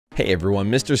Hey everyone,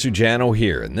 Mr. Sujano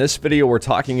here. In this video we're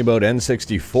talking about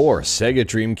N64, Sega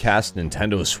Dreamcast,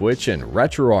 Nintendo Switch, and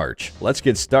RetroArch. Let's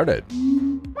get started.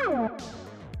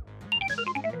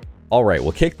 Alright,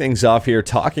 we'll kick things off here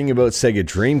talking about Sega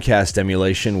Dreamcast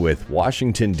emulation with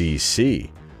WashingtonDC.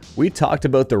 We talked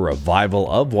about the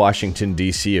revival of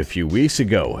WashingtonDC a few weeks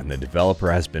ago, and the developer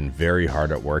has been very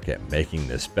hard at work at making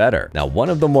this better. Now, one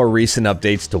of the more recent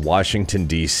updates to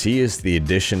WashingtonDC is the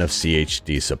addition of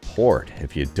CHD support.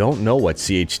 If you don't know what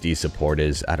CHD support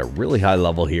is at a really high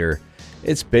level here,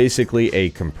 it's basically a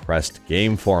compressed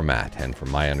game format, and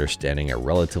from my understanding, a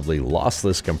relatively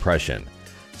lossless compression.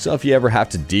 So if you ever have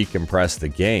to decompress the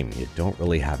game, you don't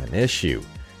really have an issue.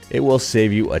 It will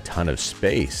save you a ton of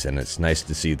space, and it's nice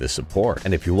to see the support.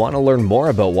 And if you want to learn more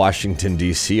about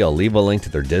WashingtonDC, I'll leave a link to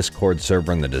their Discord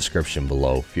server in the description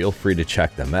below. Feel free to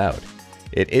check them out.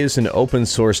 It is an open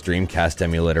source Dreamcast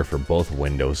emulator for both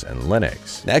Windows and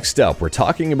Linux. Next up, we're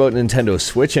talking about Nintendo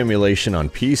Switch emulation on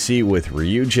PC with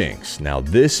Ryujinx. Now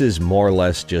this is more or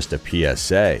less just a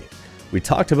PSA. We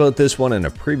talked about this one in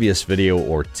a previous video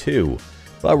or two,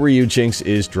 but Ryujinx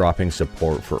is dropping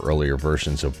support for earlier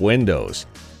versions of Windows.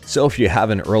 So if you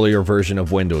have an earlier version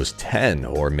of Windows 10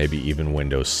 or maybe even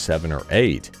Windows 7 or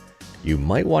 8, you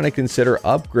might want to consider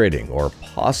upgrading or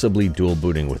possibly dual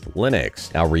booting with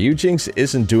Linux. Now Ryujinx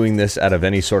isn't doing this out of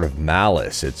any sort of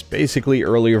malice. It's basically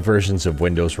earlier versions of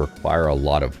Windows require a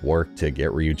lot of work to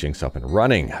get Ryujinx up and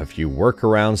running, a few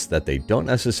workarounds that they don't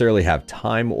necessarily have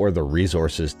time or the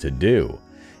resources to do.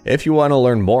 If you want to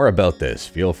learn more about this,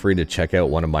 feel free to check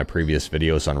out one of my previous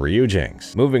videos on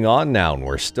Ryujinx. Moving on now, and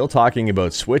we're still talking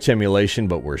about Switch emulation,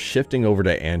 but we're shifting over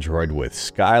to Android with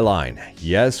Skyline.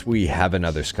 Yes, we have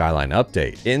another Skyline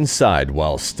update. Inside,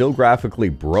 while still graphically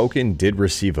broken, did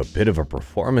receive a bit of a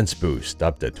performance boost,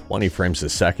 up to 20 frames a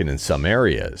second in some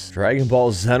areas. Dragon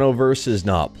Ball Xenoverse is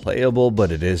not playable,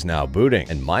 but it is now booting.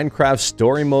 And Minecraft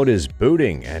Story Mode is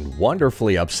booting, and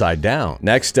wonderfully upside down.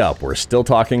 Next up, we're still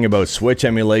talking about Switch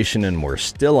emulation, and we're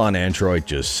still on Android,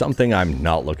 just something I'm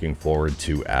not looking forward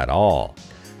to at all.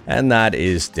 And that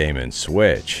is Damon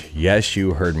Switch. Yes,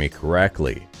 you heard me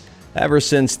correctly. Ever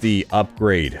since the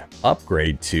upgrade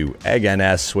to Egg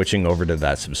NS switching over to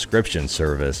that subscription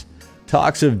service,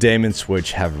 talks of Damon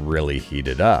Switch have really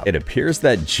heated up. It appears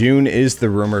that June is the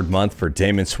rumored month for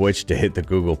Damon Switch to hit the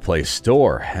Google Play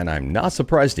Store, and I'm not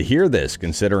surprised to hear this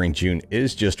considering June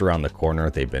is just around the corner.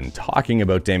 They've been talking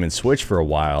about Damon Switch for a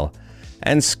while,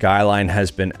 and Skyline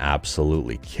has been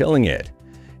absolutely killing it.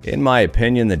 In my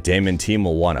opinion, the Damon team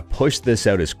will want to push this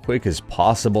out as quick as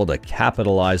possible to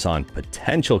capitalize on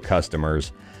potential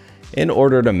customers in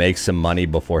order to make some money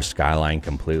before Skyline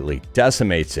completely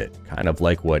decimates it, kind of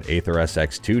like what Aether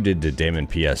SX2 did to Damon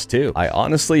PS2. I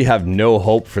honestly have no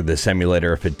hope for this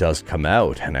emulator if it does come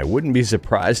out, and I wouldn't be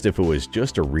surprised if it was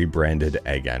just a rebranded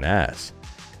Egg NS.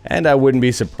 And I wouldn't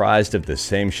be surprised if the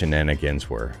same shenanigans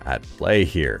were at play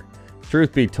here.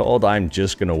 Truth be told, I'm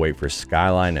just gonna wait for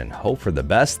Skyline and hope for the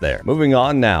best there. Moving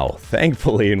on now,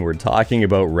 thankfully, and we're talking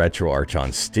about RetroArch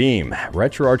on Steam.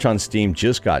 RetroArch on Steam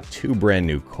just got two brand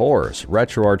new cores,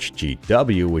 RetroArch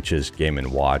GW, which is Game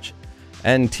 & Watch,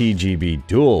 and TGB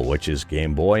Dual, which is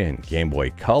Game Boy and Game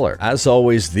Boy Color. As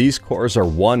always, these cores are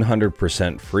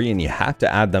 100% free, and you have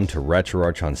to add them to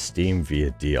RetroArch on Steam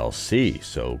via DLC,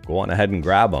 so go on ahead and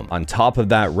grab them. On top of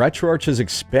that, RetroArch has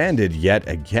expanded yet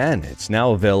again. It's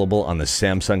now available on the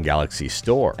Samsung Galaxy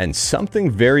Store. And something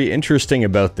very interesting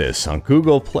about this, on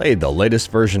Google Play, the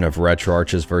latest version of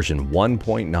RetroArch is version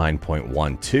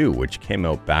 1.9.12, which came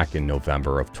out back in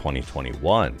November of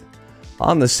 2021.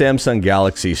 On the Samsung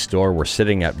Galaxy Store, we're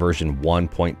sitting at version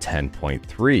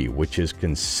 1.10.3, which is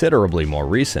considerably more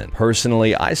recent.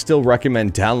 Personally, I still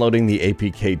recommend downloading the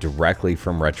APK directly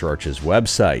from RetroArch's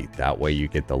website. That way you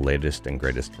get the latest and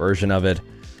greatest version of it.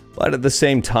 But at the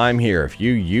same time here, if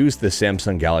you use the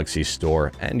Samsung Galaxy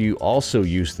Store and you also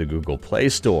use the Google Play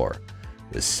Store,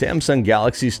 the Samsung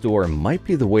Galaxy Store might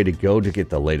be the way to go to get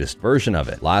the latest version of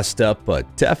it. Last up,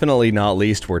 but definitely not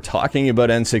least, we're talking about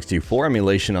N64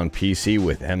 emulation on PC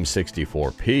with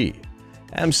M64P.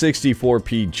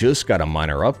 M64P just got a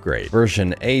minor upgrade.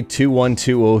 Version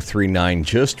A212039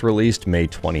 just released May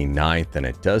 29th, and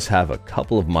it does have a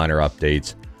couple of minor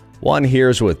updates. One here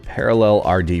is with parallel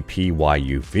RDP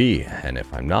YUV, and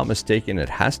if I'm not mistaken, it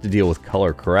has to deal with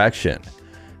color correction.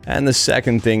 And the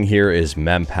second thing here is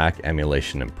Mempack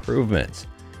Emulation Improvements.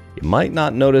 You might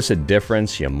not notice a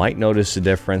difference,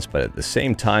 but at the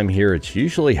same time here, it's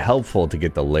usually helpful to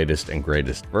get the latest and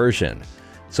greatest version.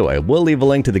 So I will leave a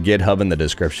link to the GitHub in the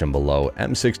description below.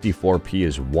 M64P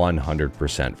is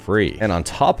 100% free. And on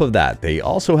top of that, they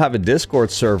also have a Discord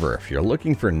server. If you're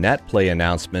looking for net play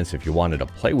announcements, if you wanted to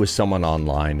play with someone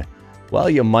online, well,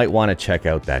 you might want to check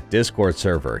out that Discord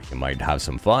server. You might have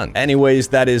some fun. Anyways,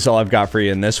 that is all I've got for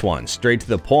you in this one. Straight to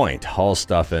the point, all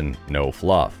stuff and no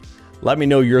fluff. Let me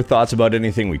know your thoughts about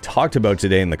anything we talked about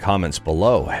today in the comments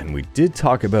below, and we did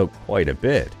talk about quite a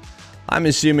bit. I'm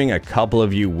assuming a couple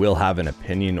of you will have an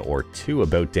opinion or two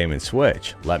about Damon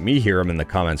Switch. Let me hear them in the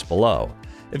comments below.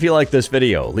 If you liked this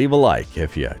video, leave a like.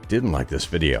 If you didn't like this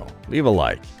video, leave a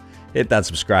like. Hit that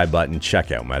subscribe button,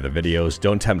 check out my other videos.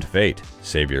 Don't tempt fate,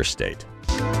 save your state.